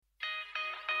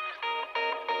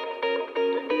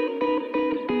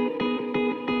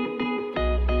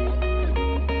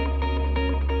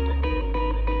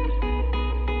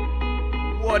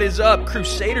What is up,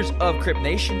 Crusaders of Crypt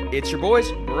Nation? It's your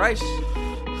boys, Bryce.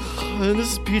 And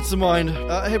this is Pizza Mind.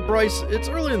 Hey, Bryce, it's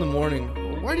early in the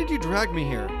morning. Why did you drag me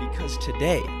here? Because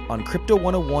today on Crypto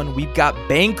 101, we've got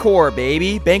Bancor,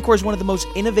 baby. Bancor is one of the most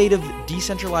innovative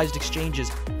decentralized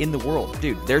exchanges in the world.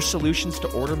 Dude, their solutions to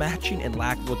order matching and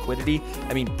lack of liquidity,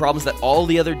 problems that all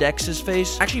the other DEXs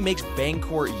face, actually makes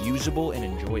Bancor usable and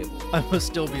enjoyable. I must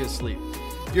still be asleep.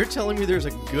 You're telling me there's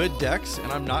a good DEX and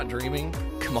I'm not dreaming?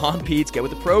 Come on, Pete, get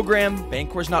with the program.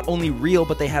 Bancor's not only real,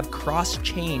 but they have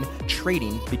cross-chain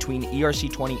trading between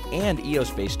ERC20 and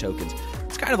EOS-based tokens.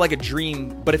 It's kind of like a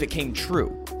dream, but if it came true,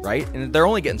 right? And they're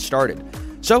only getting started.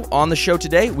 So on the show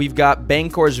today, we've got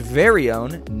Bancor's very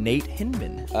own Nate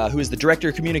Hinman, who is the Director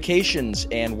of Communications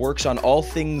and works on all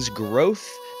things growth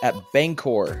at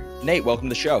Bancor. Nate, welcome to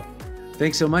the show.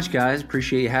 Thanks so much, guys.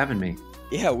 Appreciate you having me.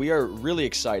 Yeah, we are really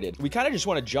excited. We kind of just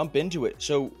want to jump into it.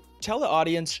 So tell the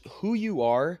audience who you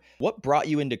are, what brought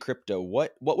you into crypto,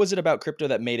 what was it about crypto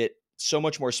that made it so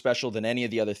much more special than any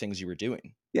of the other things you were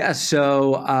doing? Yeah,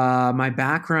 so my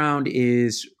background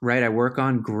is, I work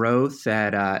on growth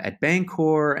at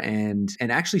Bancor and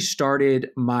actually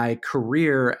started my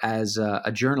career as a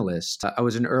journalist. I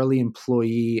was an early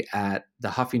employee at the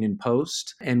Huffington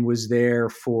Post and was there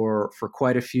for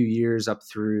quite a few years up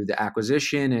through the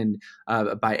acquisition and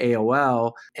by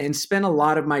AOL, and spent a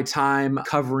lot of my time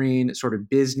covering sort of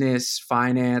business,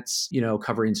 finance,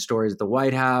 covering stories at the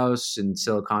White House and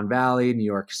Silicon Valley, New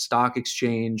York Stock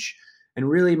Exchange. And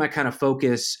really my kind of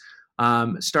focus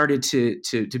started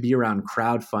to be around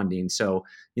crowdfunding. So,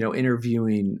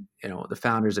 interviewing, the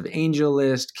founders of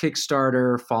AngelList,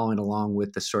 Kickstarter, following along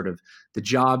with the sort of the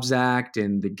Jobs Act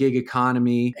and the gig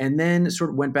economy. And then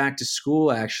sort of went back to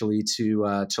school actually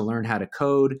to learn how to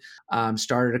code.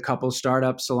 Started a couple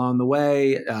startups along the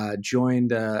way,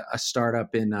 joined a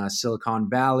startup in Silicon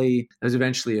Valley. I was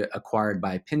eventually acquired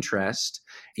by Pinterest.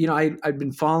 I'd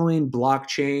been following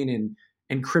blockchain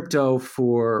and crypto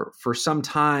for some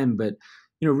time, but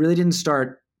really didn't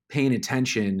start paying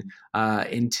attention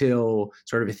until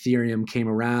sort of Ethereum came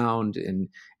around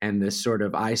and this sort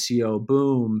of ICO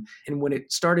boom. And when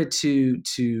it started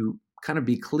to kind of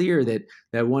be clear that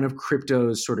one of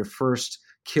crypto's sort of first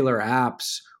killer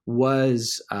apps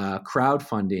was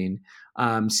crowdfunding,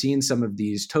 seeing some of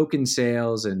these token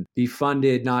sales and be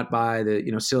funded not by the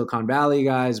Silicon Valley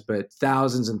guys, but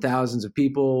thousands and thousands of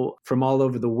people from all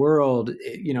over the world,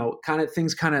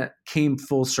 things kind of came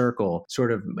full circle.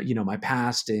 Sort of, my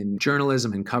past in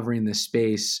journalism and covering this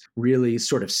space really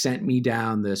sort of sent me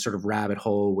down the sort of rabbit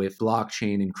hole with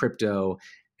blockchain and crypto.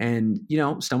 And,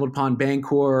 stumbled upon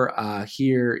Bancor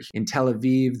here in Tel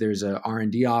Aviv. There's a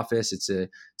R&D office. It's a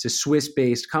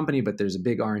Swiss-based company, but there's a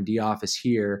big R&D office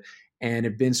here, and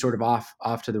have been sort of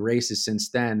off to the races since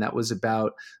then. That was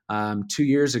about 2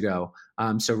 years ago.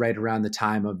 So right around the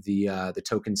time of the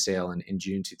token sale in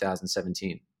June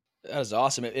 2017. That is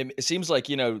awesome. It seems like,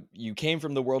 you came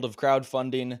from the world of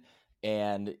crowdfunding,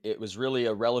 and it was really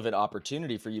a relevant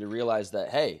opportunity for you to realize that,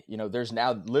 hey, there's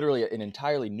now literally an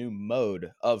entirely new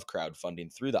mode of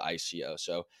crowdfunding through the ICO.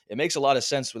 So it makes a lot of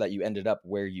sense that you ended up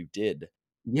where you did.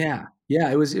 Yeah.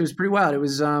 It was pretty wild. It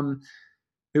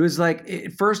was like,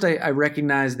 at first I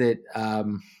recognized that,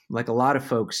 like a lot of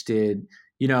folks did,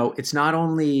 it's not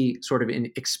only sort of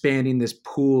in expanding this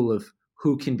pool of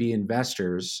who can be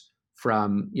investors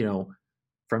from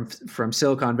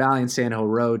Silicon Valley and Sand Hill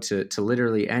Road to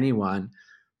literally anyone,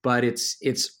 but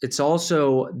it's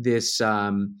also this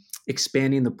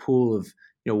expanding the pool of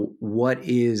what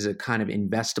is a kind of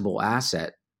investable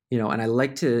asset, and I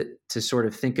like to sort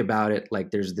of think about it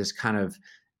like there's this kind of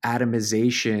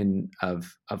atomization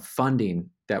of funding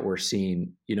that we're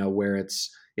seeing, where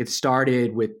it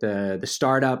started with the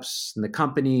startups and the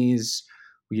companies,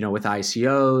 with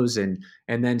ICOs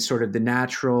and then sort of the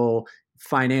natural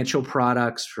financial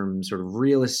products from sort of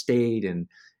real estate and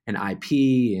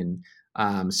IP and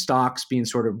stocks being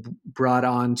sort of brought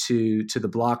on to the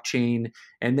blockchain.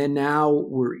 And then now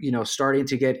we're, starting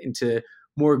to get into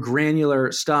more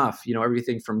granular stuff,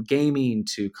 everything from gaming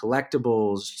to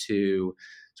collectibles to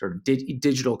sort of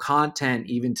digital content,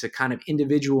 even to kind of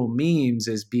individual memes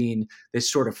as being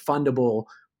this sort of fundable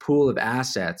pool of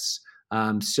assets.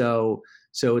 So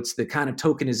it's the kind of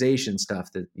tokenization stuff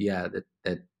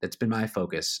that's been my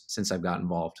focus since I've got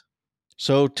involved.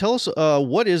 So tell us,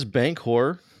 what is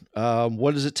Bancor?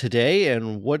 What is it today,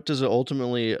 and what does it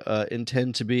ultimately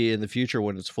intend to be in the future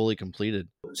when it's fully completed?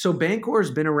 So Bancor has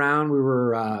been around. We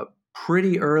were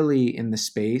pretty early in the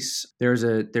space. There's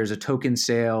a token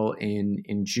sale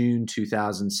in June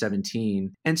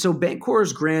 2017, and so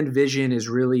Bancor's grand vision is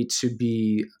really to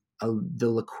be the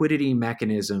liquidity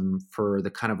mechanism for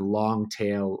the kind of long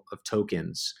tail of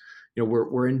tokens.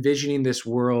 We're envisioning this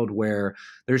world where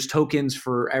there's tokens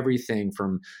for everything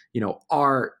from,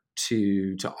 art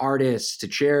to artists, to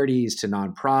charities, to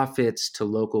nonprofits, to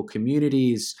local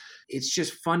communities. It's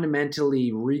just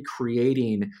fundamentally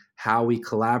recreating how we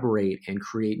collaborate and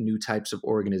create new types of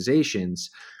organizations.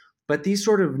 But these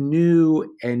sort of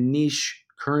new and niche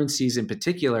currencies in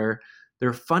particular,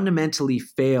 they're fundamentally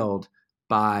failed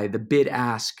by the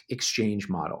bid-ask exchange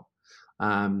model.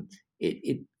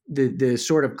 The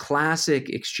sort of classic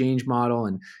exchange model,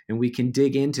 and we can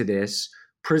dig into this,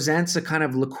 presents a kind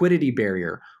of liquidity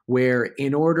barrier where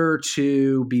in order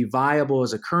to be viable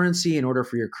as a currency, in order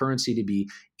for your currency to be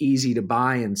easy to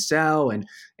buy and sell and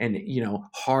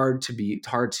hard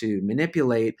to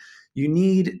manipulate, you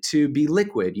need to be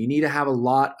liquid. You need to have a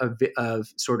lot of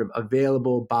sort of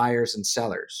available buyers and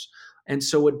sellers. And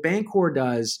so what Bancor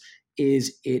does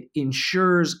is it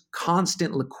ensures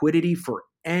constant liquidity for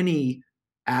any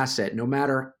asset, no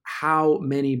matter how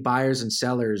many buyers and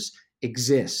sellers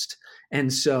exist.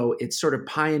 And so it's sort of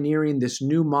pioneering this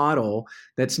new model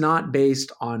that's not based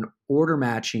on order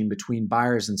matching between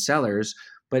buyers and sellers,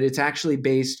 but it's actually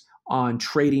based on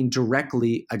trading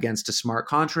directly against a smart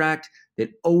contract that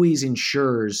always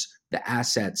ensures the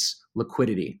asset's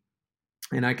liquidity.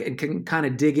 And I can kind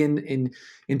of dig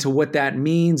into what that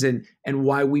means and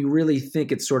why we really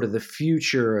think it's sort of the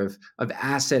future of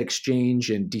asset exchange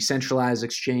and decentralized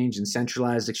exchange and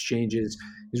centralized exchanges,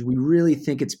 is we really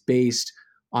think it's based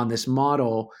on this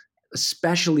model,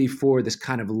 especially for this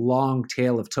kind of long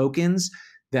tail of tokens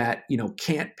that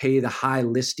can't pay the high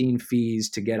listing fees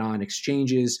to get on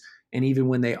exchanges. And even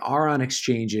when they are on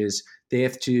exchanges, they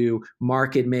have to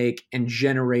market make and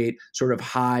generate sort of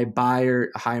high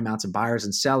amounts of buyers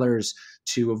and sellers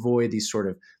to avoid these sort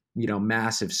of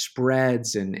massive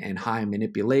spreads and high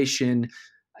manipulation.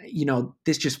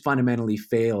 This just fundamentally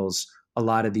fails a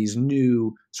lot of these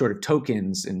new sort of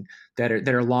tokens and that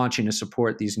are launching to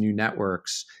support these new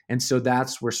networks. And so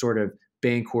that's where sort of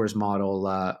Bancor's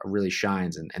model really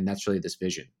shines, and that's really this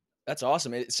vision. That's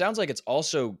awesome. It sounds like it's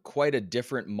also quite a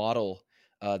different model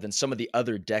than some of the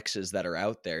other DEXs that are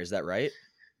out there. Is that right?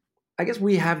 I guess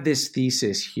we have this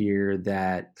thesis here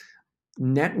that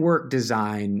network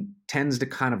design tends to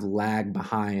kind of lag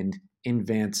behind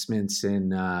advancements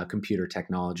in computer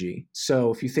technology.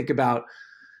 So if you think about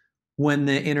when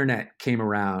the internet came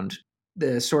around,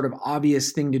 the sort of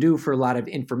obvious thing to do for a lot of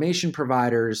information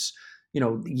providers,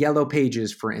 Yellow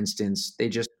Pages, for instance, they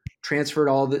just transferred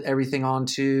everything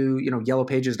onto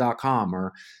yellowpages.com,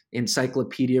 or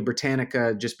Encyclopedia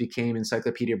Britannica just became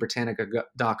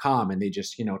encyclopediabritannica.com, and they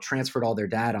just transferred all their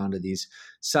data onto these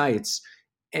sites.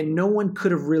 And no one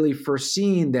could have really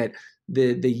foreseen that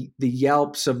the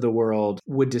Yelps of the world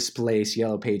would displace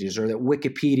Yellow Pages, or that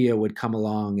Wikipedia would come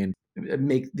along and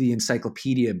make the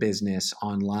encyclopedia business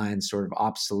online sort of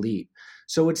obsolete.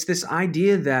 So it's this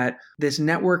idea that this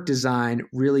network design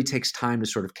really takes time to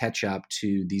sort of catch up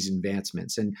to these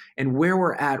advancements. And where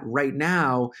we're at right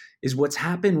now is what's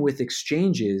happened with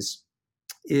exchanges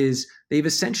is they've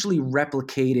essentially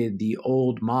replicated the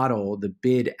old model, the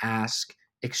bid-ask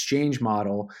exchange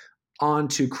model,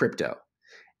 onto crypto.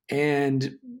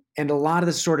 And a lot of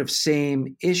the sort of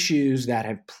same issues that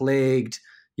have plagued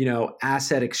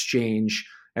asset exchange,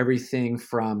 everything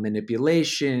from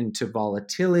manipulation to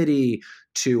volatility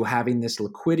to having this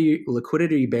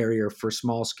liquidity barrier for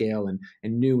small scale and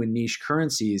new and niche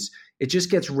currencies, it just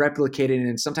gets replicated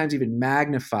and sometimes even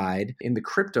magnified in the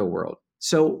crypto world.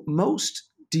 So most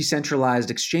decentralized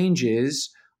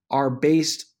exchanges are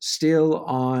based still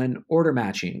on order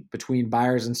matching between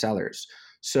buyers and sellers.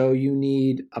 So you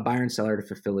need a buyer and seller to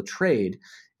fulfill a trade.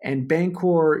 And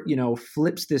Bancor,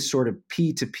 flips this sort of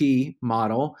P2P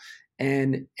model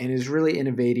and is really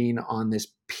innovating on this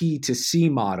P2C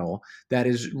model that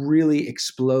has really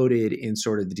exploded in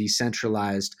sort of the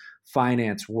decentralized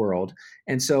finance world.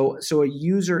 And so a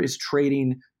user is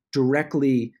trading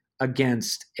directly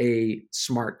against a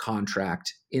smart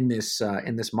contract in this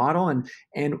model,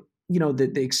 and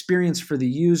the experience for the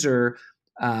user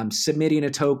submitting a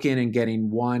token and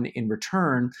getting one in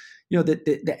return,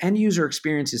 the end user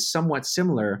experience is somewhat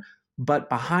similar, but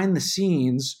behind the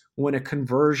scenes, when a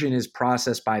conversion is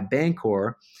processed by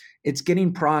Bancor, it's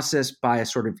getting processed by a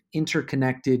sort of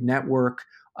interconnected network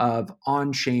of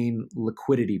on-chain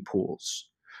liquidity pools,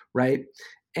 right?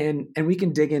 And we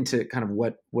can dig into kind of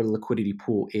what a liquidity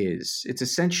pool is. It's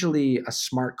essentially a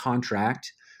smart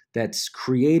contract that's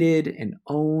created and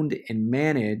owned and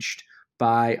managed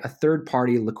by a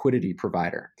third-party liquidity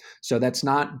provider. So that's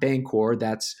not Bancor,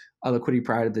 that's a liquidity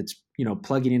provider that's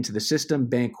plugging into the system.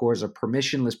 Bancor is a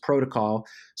permissionless protocol,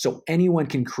 so anyone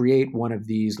can create one of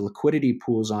these liquidity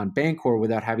pools on Bancor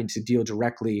without having to deal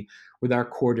directly with our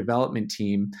core development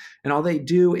team. And all they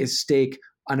do is stake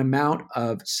an amount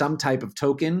of some type of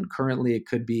token. Currently, it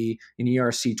could be an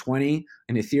ERC20,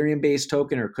 an Ethereum-based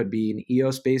token, or it could be an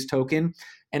EOS-based token,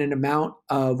 and an amount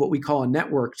of what we call a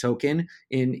network token.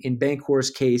 In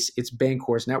Bancor's case, it's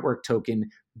Bancor's network token,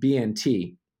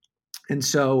 BNT. And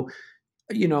so,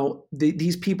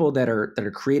 these people that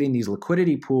are creating these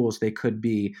liquidity pools, they could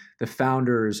be the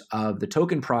founders of the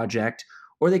token project,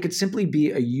 or they could simply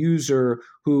be a user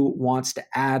who wants to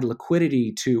add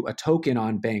liquidity to a token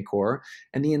on Bancor.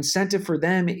 And the incentive for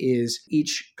them is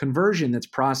each conversion that's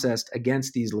processed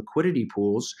against these liquidity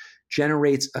pools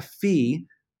generates a fee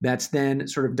that's then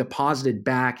sort of deposited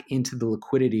back into the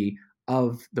liquidity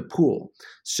of the pool.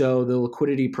 So the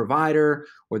liquidity provider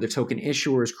or the token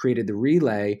issuer who's created the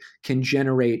relay can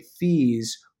generate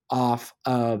fees off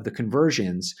of the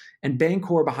conversions. And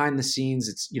Bancor behind the scenes,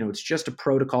 it's just a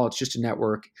protocol, it's just a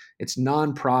network, it's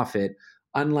nonprofit.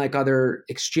 Unlike other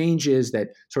exchanges that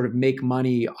sort of make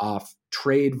money off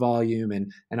trade volume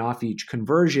and off each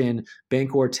conversion,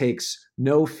 Bancor takes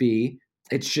no fee.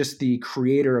 It's just the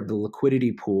creator of the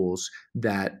liquidity pools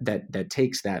that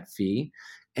takes that fee.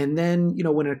 And then,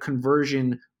 when a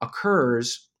conversion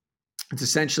occurs, it's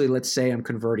essentially, let's say I'm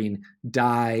converting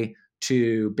DAI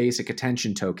to basic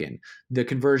attention token. The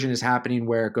conversion is happening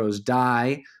where it goes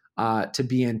DAI to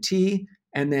BNT,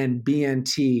 and then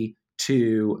BNT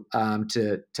to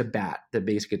BAT, the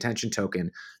basic attention token.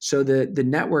 So the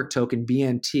network token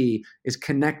BNT is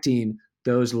connecting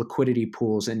those liquidity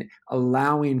pools and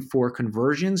allowing for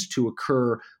conversions to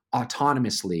occur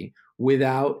autonomously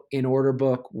without an order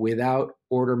book, without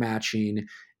order matching.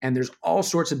 And there's all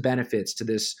sorts of benefits to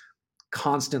this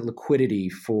constant liquidity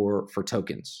for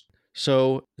tokens.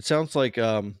 So it sounds like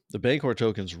the Bancor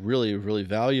token is really, really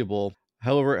valuable.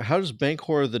 However, how does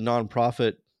Bancor, the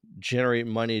nonprofit, generate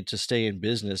money to stay in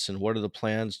business, and what are the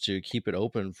plans to keep it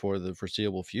open for the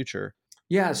foreseeable future?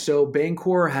 Yeah, so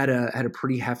Bancor had a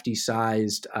pretty hefty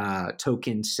sized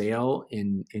token sale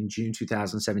in June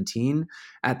 2017.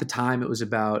 At the time, it was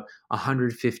about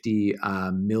 150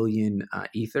 million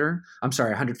Ether. I'm sorry,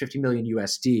 150 million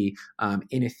USD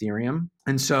in Ethereum.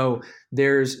 And so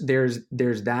there's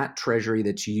that treasury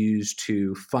that's used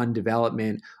to fund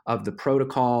development of the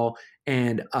protocol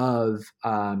and of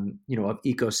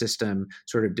ecosystem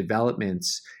sort of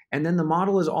developments. And then the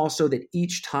model is also that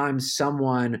each time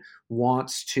someone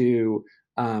wants to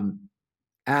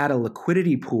add a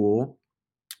liquidity pool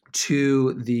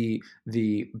to the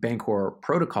Bancor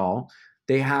protocol,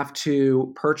 they have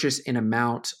to purchase an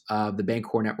amount of the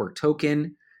Bancor network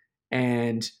token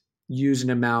and use an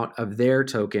amount of their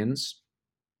tokens,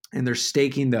 and they're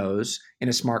staking those in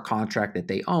a smart contract that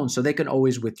they own. So they can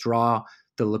always withdraw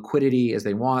the liquidity as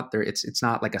they want. It's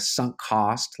not like a sunk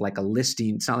cost, like a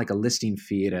listing. It's not like a listing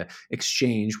fee at an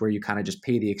exchange where you kind of just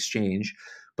pay the exchange,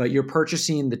 but you're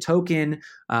purchasing the token,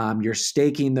 you're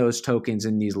staking those tokens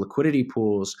in these liquidity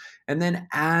pools. And then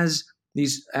as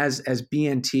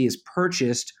BNT is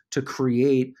purchased to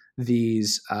create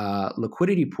these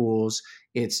liquidity pools,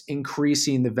 it's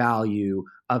increasing the value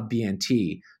of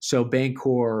BNT. So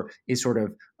Bancor is sort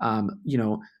of,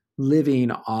 living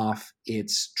off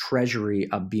its treasury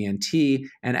of BNT.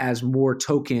 And as more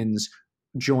tokens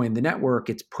join the network,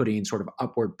 it's putting sort of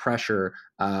upward pressure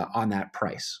on that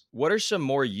price. What are some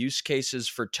more use cases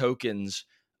for tokens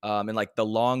and like the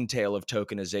long tail of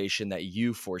tokenization that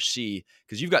you foresee?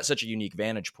 Because you've got such a unique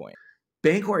vantage point.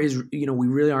 Bancor is, we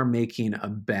really are making a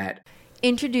bet.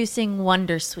 Introducing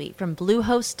Wondersuite from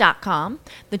Bluehost.com,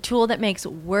 the tool that makes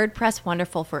WordPress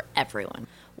wonderful for everyone.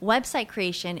 Website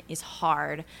creation is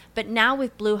hard, but now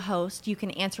with Bluehost, you can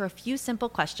answer a few simple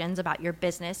questions about your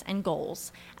business and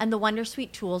goals, and the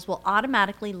Wondersuite tools will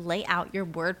automatically lay out your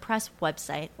WordPress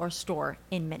website or store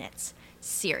in minutes.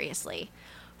 Seriously.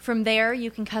 From there,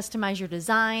 you can customize your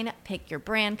design, pick your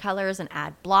brand colors, and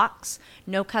add blocks.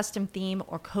 No custom theme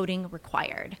or coding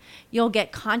required. You'll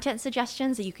get content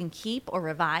suggestions that you can keep or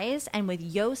revise, and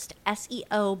with Yoast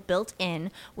SEO built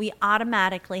in, we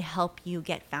automatically help you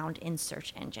get found in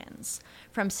search engines.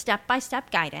 From step-by-step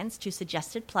guidance to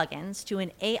suggested plugins to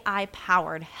an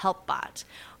AI-powered help bot,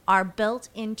 our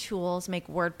built-in tools make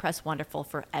WordPress wonderful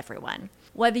for everyone.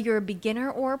 Whether you're a beginner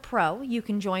or a pro, you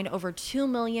can join over 2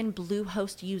 million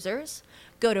Bluehost users.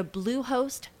 Go to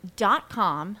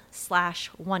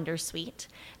bluehost.com/wondersuite.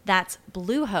 That's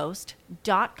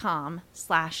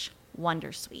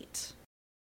bluehost.com/wondersuite.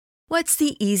 What's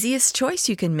the easiest choice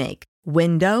you can make?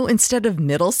 Window instead of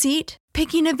middle seat?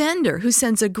 Picking a vendor who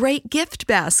sends a great gift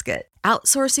basket?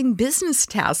 Outsourcing business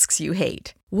tasks you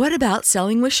hate? What about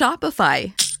selling with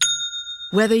Shopify?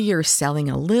 Whether you're selling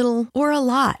a little or a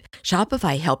lot,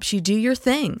 Shopify helps you do your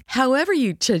thing, however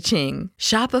you cha-ching.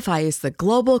 Shopify is the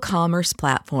global commerce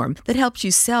platform that helps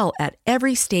you sell at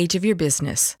every stage of your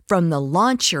business. From the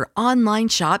launch your online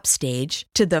shop stage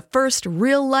to the first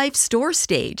real-life store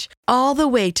stage, all the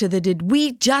way to the did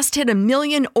we just hit a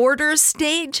million orders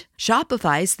stage.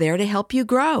 Shopify's there to help you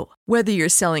grow. Whether you're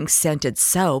selling scented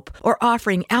soap or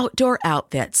offering outdoor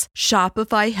outfits,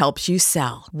 Shopify helps you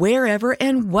sell. Wherever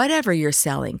and whatever you're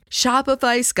selling,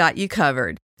 Shopify's got you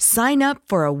covered. Sign up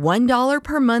for a $1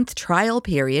 per month trial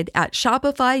period at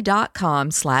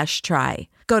shopify.com/try.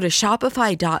 Go to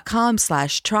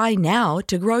shopify.com/try now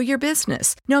to grow your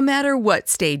business, no matter what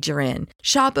stage you're in.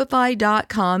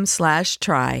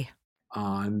 Shopify.com/try.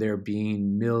 On there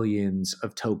being millions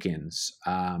of tokens.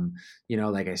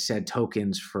 Like I said,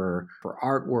 tokens for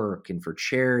artwork and for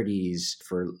charities,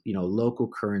 for, local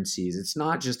currencies. It's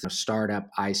not just a startup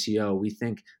ICO. We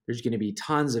think there's going to be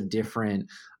tons of different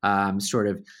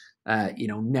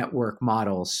network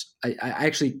models. I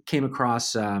actually came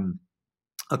across a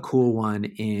cool one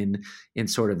in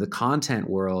sort of the content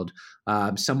world.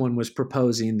 Someone was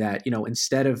proposing that,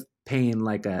 instead of paying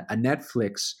like a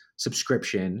Netflix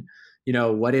subscription,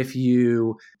 what if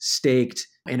you staked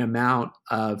an amount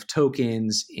of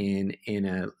tokens in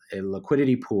a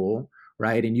liquidity pool,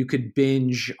 right? And you could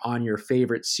binge on your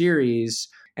favorite series.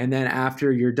 And then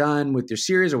after you're done with your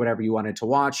series or whatever you wanted to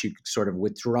watch, you could sort of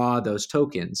withdraw those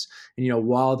tokens. And,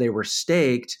 while they were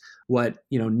staked, what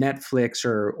Netflix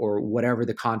or whatever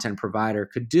the content provider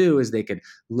could do is they could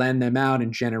lend them out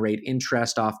and generate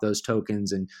interest off those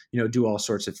tokens and do all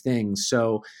sorts of things.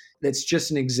 So that's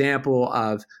just an example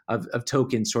of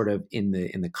tokens sort of in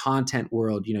the content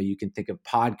world. You can think of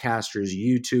podcasters,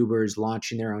 YouTubers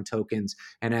launching their own tokens,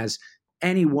 and as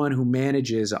anyone who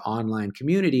manages an online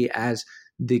community, as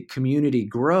the community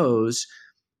grows,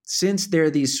 since there are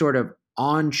these sort of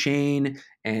on-chain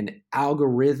and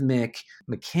algorithmic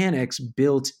mechanics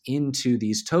built into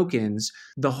these tokens,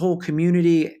 the whole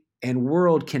community and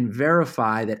world can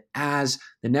verify that as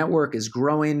the network is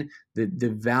growing,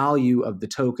 the value of the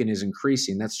token is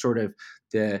increasing. That's sort of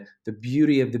the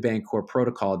beauty of the Bancor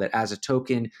protocol, that as a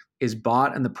token is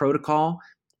bought in the protocol,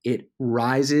 it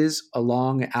rises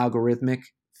along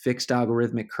fixed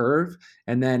algorithmic curve.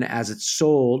 And then as it's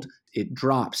sold, it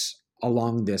drops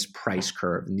along this price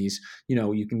curve. And these,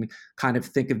 you can kind of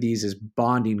think of these as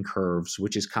bonding curves,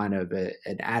 which is kind of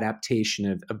an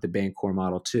adaptation of the Bancor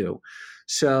model too.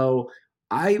 So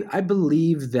I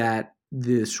believe that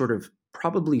the sort of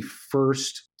probably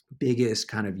first biggest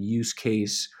kind of use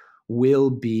case will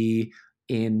be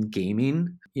in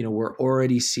gaming. We're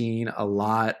already seeing a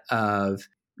lot of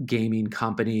gaming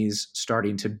companies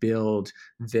starting to build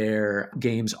their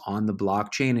games on the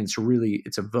blockchain. And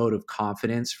it's a vote of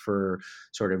confidence for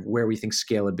sort of where we think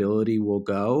scalability will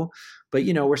go. But,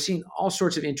 we're seeing all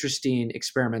sorts of interesting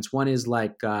experiments. One is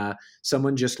like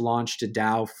someone just launched a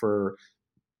DAO for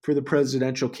the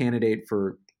presidential candidate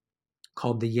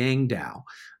called the Yang DAO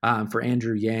for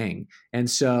Andrew Yang. And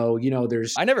so,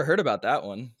 there's... I never heard about that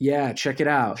one. Yeah, check it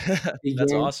out.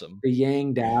 That's awesome. The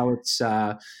Yang DAO, it's...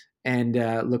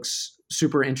 looks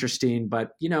super interesting,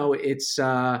 but it's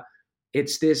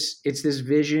this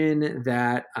vision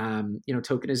that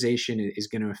tokenization is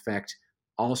going to affect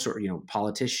all sorts,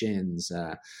 politicians,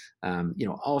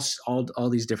 all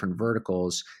these different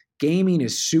verticals. Gaming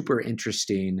is super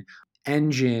interesting.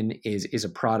 Engine is a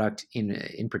product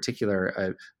in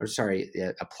particular,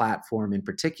 a platform in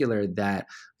particular that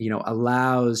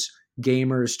allows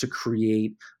gamers to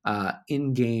create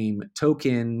in-game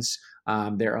tokens,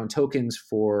 their own tokens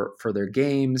for their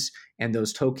games, and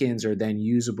those tokens are then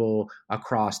usable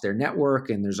across their network.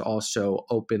 And there's also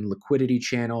open liquidity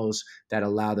channels that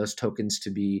allow those tokens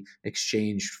to be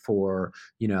exchanged for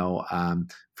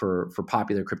for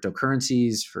popular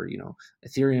cryptocurrencies, for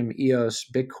Ethereum, EOS,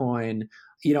 Bitcoin.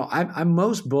 I'm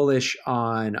most bullish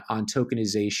on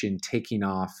tokenization taking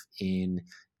off in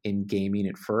gaming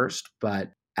at first,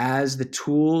 but as the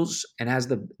tools and as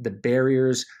the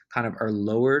barriers kind of are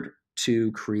lowered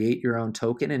to create your own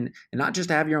token, and not just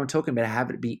to have your own token, but have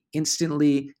it be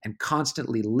instantly and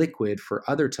constantly liquid for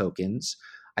other tokens,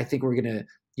 I think we're going to,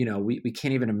 we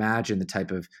can't even imagine the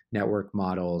type of network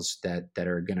models that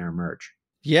are going to emerge.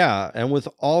 Yeah. And with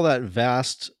all that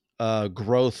vast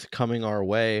growth coming our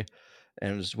way,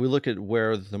 and as we look at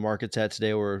where the market's at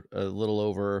today, we're a little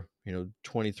over,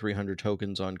 2,300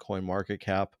 tokens on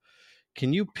CoinMarketCap.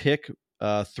 Can you pick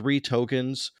 3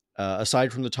 tokens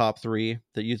aside from the top three,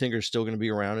 that you think are still going to be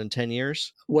around in 10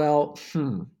 years? Well,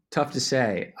 tough to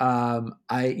say.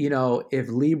 If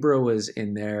Libra was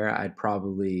in there, I'd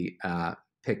probably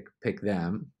pick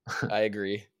them. I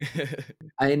agree.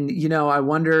 And I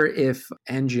wonder if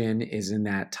Engine is in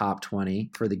that top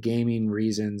 20 for the gaming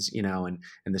reasons, and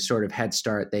the sort of head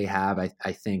start they have.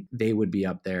 I think they would be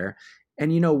up there.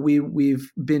 And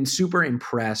we've been super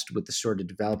impressed with the sort of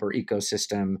developer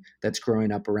ecosystem that's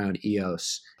growing up around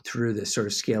EOS through the sort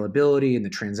of scalability and the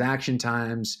transaction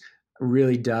times.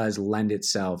 Really does lend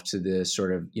itself to the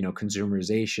sort of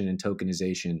consumerization and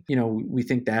tokenization. We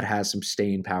think that has some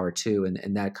staying power too,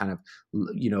 and that kind of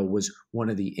was one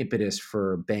of the impetus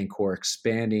for Bancor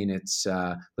expanding its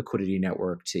liquidity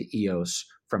network to EOS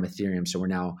from Ethereum. So we're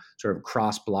now sort of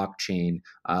cross-blockchain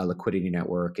liquidity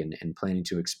network and planning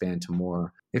to expand to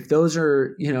more. If those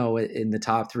are in the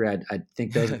top three, I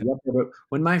think those are up there. But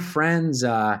when my friends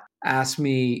ask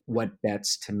me what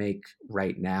bets to make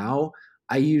right now,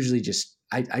 I usually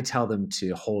I tell them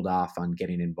to hold off on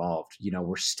getting involved.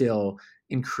 We're still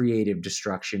in creative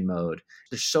destruction mode.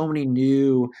 There's so many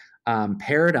new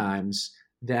paradigms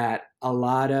that a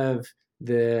lot of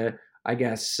the,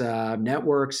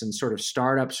 networks and sort of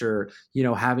startups are,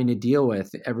 having to deal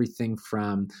with. Everything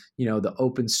from, the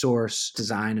open source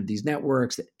design of these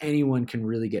networks that anyone can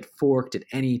really get forked at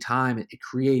any time. It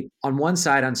creates, on one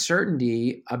side,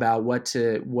 uncertainty about what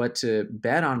to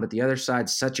bet on, but the other side,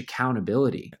 such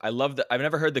accountability. I love that. I've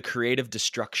never heard the creative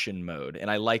destruction mode,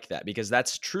 and I like that because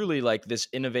that's truly like this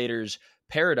innovator's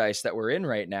paradise that we're in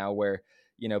right now, where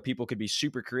people could be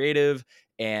super creative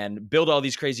and build all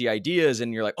these crazy ideas,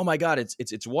 and you're like, oh my God,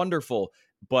 it's wonderful.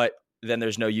 But then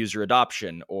there's no user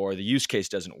adoption, or the use case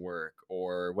doesn't work,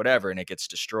 or whatever, and it gets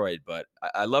destroyed. But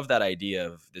I love that idea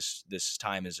of this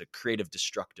time as a creative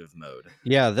destructive mode.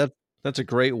 Yeah, that's a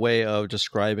great way of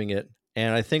describing it.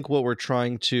 And I think what we're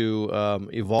trying to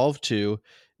evolve to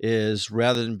is,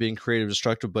 rather than being creative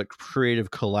destructive, but creative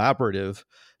collaborative.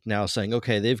 Now saying,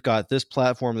 okay, they've got this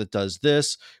platform that does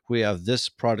this. We have this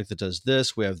product that does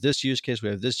this. We have this use case. We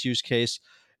have this use case.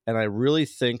 And I really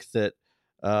think that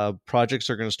projects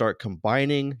are going to start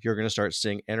combining. You're going to start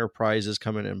seeing enterprises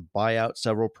come in and buy out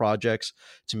several projects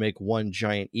to make one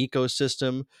giant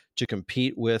ecosystem to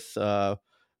compete with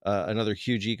another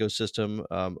huge ecosystem,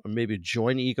 or maybe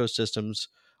join ecosystems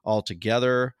all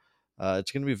together.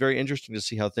 It's going to be very interesting to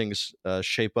see how things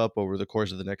shape up over the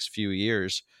course of the next few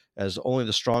years, as only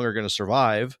the strong are going to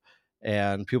survive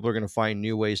and people are going to find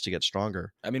new ways to get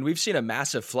stronger. I mean, we've seen a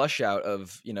massive flush out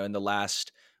of, in the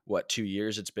last, 2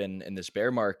 years it's been in this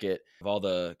bear market, of all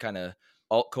the kind of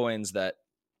altcoins that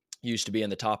used to be in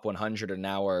the top 100 and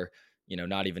now are,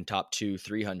 not even top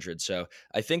 200-300. So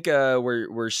I think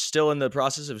we're still in the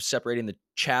process of separating the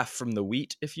chaff from the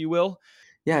wheat, if you will.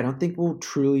 Yeah, I don't think we'll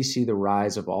truly see the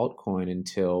rise of altcoin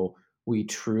until we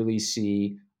truly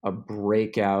see a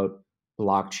breakout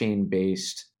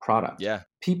blockchain-based product. Yeah.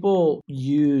 People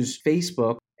use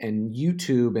Facebook and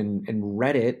YouTube and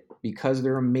Reddit because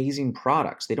they're amazing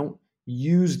products. They don't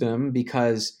use them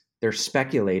because they're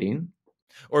speculating.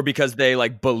 Or because they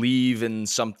believe in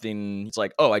something. It's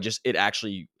like, oh, it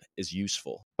actually is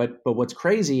useful. But what's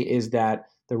crazy is that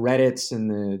the Reddits and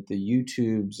the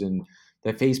YouTubes and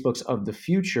the Facebooks of the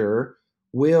future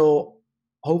will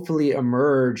hopefully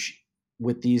emerge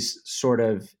with these sort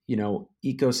of,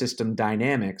 ecosystem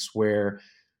dynamics where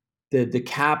the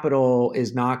capital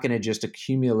is not going to just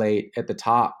accumulate at the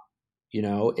top.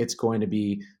 It's going to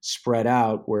be spread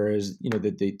out, whereas,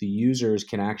 the users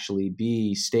can actually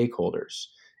be stakeholders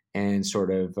and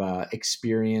sort of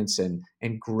experience and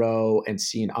grow and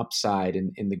see an upside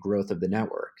in the growth of the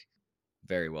network.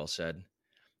 Very well said.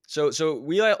 So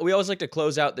we always like to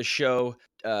close out the show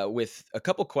with a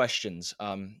couple questions.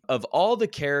 Of all the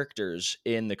characters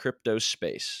in the crypto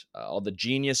space, all the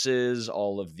geniuses,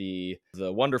 all of the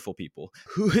wonderful people,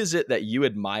 who is it that you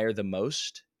admire the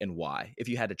most and why, if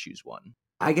you had to choose one?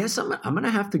 I guess I'm going to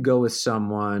have to go with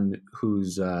someone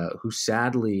who's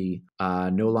sadly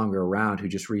no longer around, who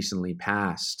just recently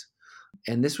passed.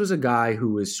 And this was a guy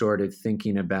who was sort of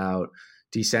thinking about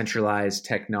decentralized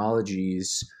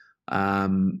technologies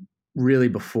really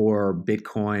before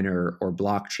Bitcoin or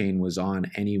blockchain was on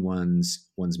anyone's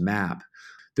map.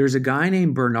 There's a guy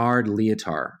named Bernard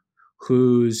Lietaer,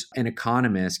 who's an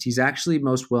economist. He's actually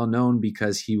most well known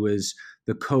because he was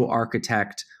the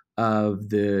co-architect of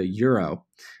the euro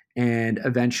and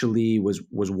eventually was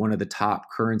one of the top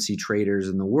currency traders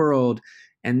in the world,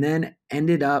 and then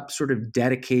ended up sort of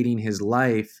dedicating his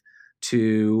life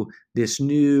to this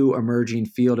new emerging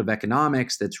field of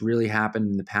economics that's really happened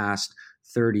in the past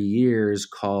 30 years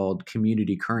called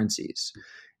community currencies.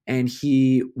 And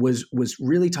he was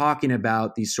really talking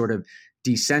about these sort of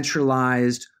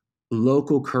decentralized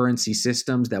local currency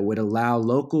systems that would allow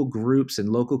local groups and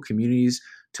local communities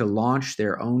to launch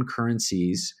their own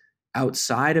currencies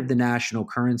outside of the national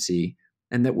currency,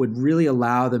 and that would really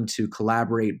allow them to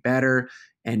collaborate better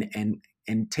and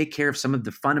take care of some of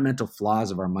the fundamental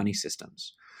flaws of our money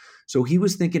systems. So he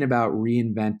was thinking about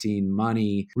reinventing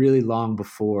money really long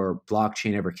before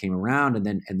blockchain ever came around, and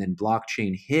then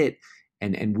blockchain hit,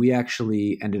 and we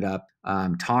actually ended up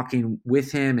talking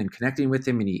with him and connecting with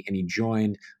him, and he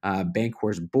joined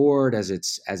Bancor's board as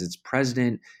its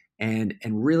president, and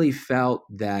really felt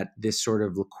that this sort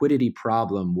of liquidity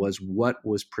problem was what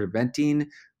was preventing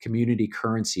community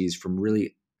currencies from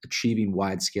really achieving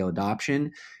wide-scale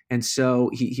adoption. And so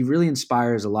he really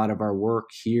inspires a lot of our work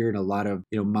here and a lot of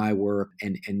my work,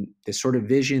 and the sort of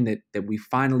vision that we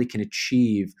finally can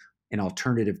achieve an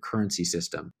alternative currency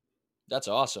system. That's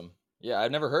awesome. Yeah,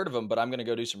 I've never heard of him, but I'm going to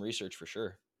go do some research for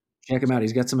sure. Check him out.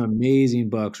 He's got some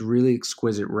amazing books, really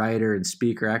exquisite writer and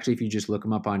speaker. Actually, if you just look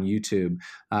him up on YouTube,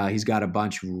 he's got a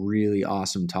bunch of really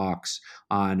awesome talks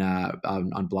on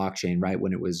blockchain right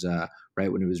when it was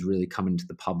really coming to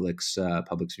the public's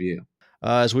view.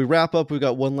 As we wrap up, we've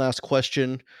got one last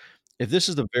question. If this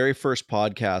is the very first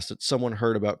podcast that someone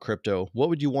heard about crypto, what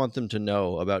would you want them to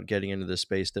know about getting into this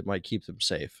space that might keep them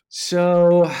safe?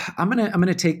 So I'm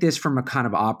gonna take this from a kind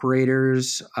of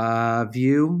operator's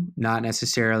view, not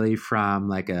necessarily from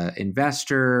like an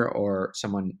investor or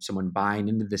someone buying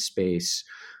into the space.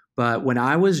 But when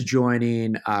I was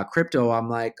joining crypto, I'm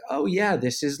like, oh yeah,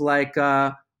 this is like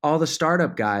all the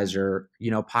startup guys are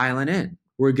piling in.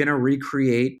 We're going to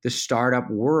recreate the startup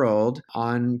world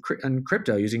on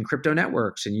crypto, using crypto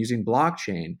networks and using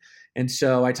blockchain. And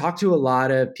so I talked to a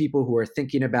lot of people who are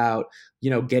thinking about,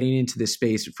 getting into this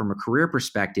space from a career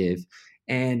perspective.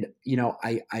 And,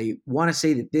 I want to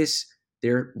say that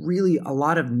there are really a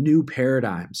lot of new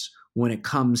paradigms when it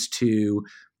comes to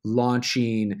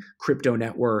launching crypto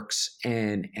networks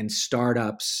and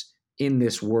startups in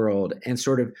this world, and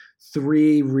sort of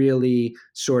three really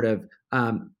sort of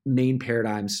main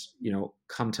paradigms,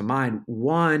 come to mind.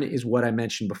 One is what I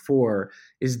mentioned before,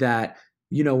 is that,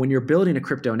 when you're building a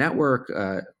crypto network,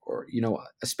 or,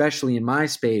 especially in my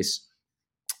space,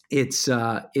 it's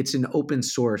an open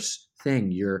source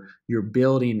thing. You're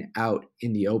building out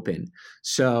in the open.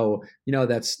 So,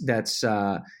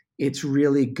 it's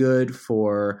really good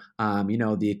for,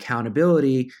 the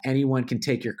accountability. Anyone can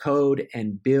take your code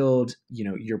and build,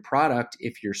 your product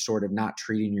if you're sort of not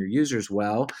treating your users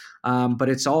well. But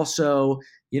it's also,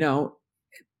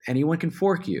 anyone can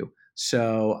fork you.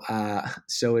 So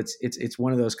it's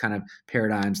one of those kind of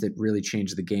paradigms that really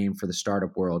change the game for the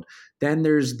startup world. Then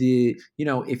there's the,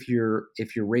 if you're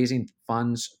raising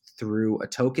funds through a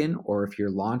token, or if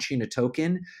you're launching a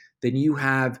token, then you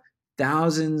have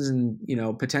thousands and,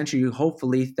 potentially,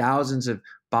 hopefully thousands of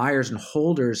buyers and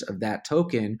holders of that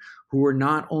token who are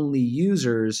not only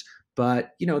users,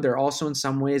 but, they're also in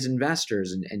some ways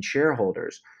investors and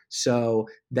shareholders. So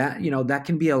that, that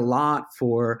can be a lot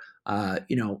for,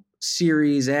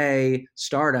 Series A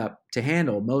startup to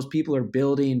handle. Most people are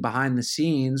building behind the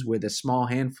scenes with a small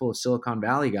handful of Silicon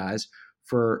Valley guys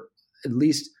for at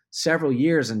least several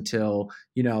years until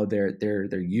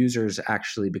their users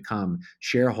actually become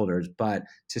shareholders. But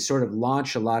to sort of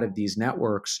launch a lot of these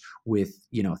networks with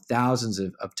thousands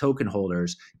of token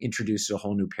holders introduces a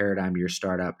whole new paradigm to your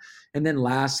startup. And then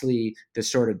lastly, the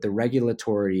sort of the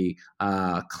regulatory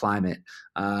climate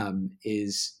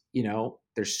is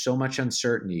there's so much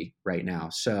uncertainty right now.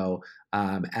 So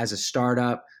as a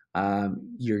startup,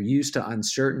 you're used to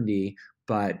uncertainty,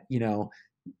 but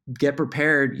get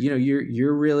prepared.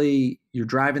 You're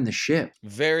driving the ship.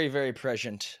 Very, very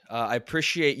prescient. I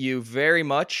appreciate you very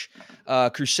much.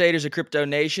 Crusaders of Crypto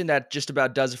Nation, that just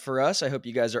about does it for us. I hope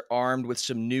you guys are armed with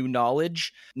some new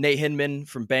knowledge. Nate Hinman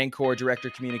from Bancor, Director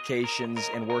of Communications,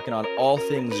 and working on all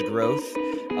things growth.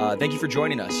 Thank you for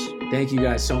joining us. Thank you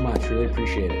guys so much. Really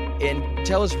appreciate it. And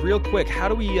tell us real quick, how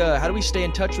do we stay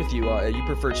in touch with you? You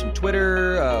prefer some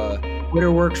Twitter?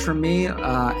 Twitter works for me,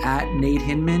 at Nate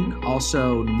Hinman.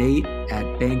 Also Nate at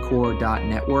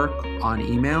Bancor.network on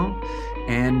email,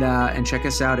 and check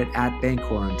us out at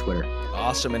Bancor on Twitter.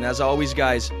 Awesome. And as always,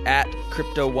 guys, at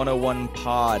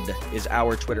Crypto101pod is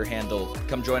our Twitter handle.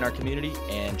 Come join our community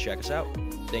and check us out.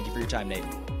 Thank you for your time, Nate.